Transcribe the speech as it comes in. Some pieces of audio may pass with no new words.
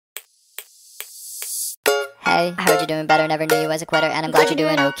Hey, I heard you're doing better, never knew you as a quitter, and I'm glad you're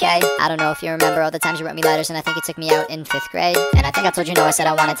doing okay. I don't know if you remember all the times you wrote me letters, and I think you took me out in 5th grade. And I think I told you no, I said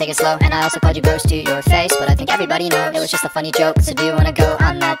I wanna take it slow, and I also called you gross to your face. But I think everybody knows it was just a funny joke, so do you wanna go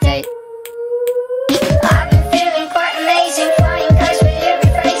on that date? I've been feeling quite amazing, flying kites with you,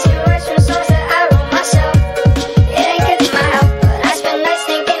 rephrasing words from songs that I wrote myself. It ain't good for my health, but I spend nights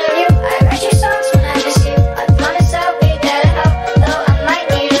thinking of you. I write your songs when I miss you. I promise I'll be there to help, though I might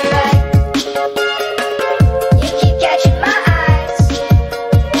need a ride. You keep catching my eyes,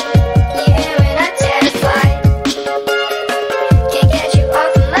 even when I terrify. Can't get you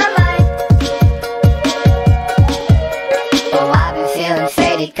off of my mind. Oh, I've been feeling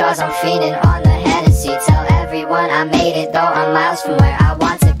faded, cause I'm fiending on the Hennessy. Tell everyone I made it, though I'm miles from where I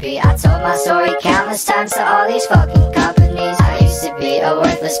want to be. I told my story countless times to all these fucking companies. I used to be a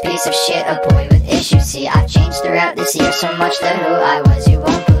worthless piece of shit, a boy with issues. See, I've changed throughout this year so much that who I was you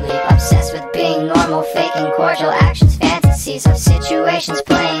won't believe. Obsessed with being normal, faking cordial actions, fantasies of situations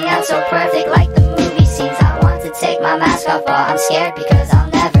playing out so perfect like the movie scenes. I want to take my mask off, but I'm scared because I'll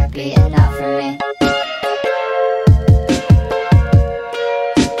never be enough for me.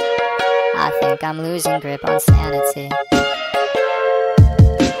 I think I'm losing grip on sanity.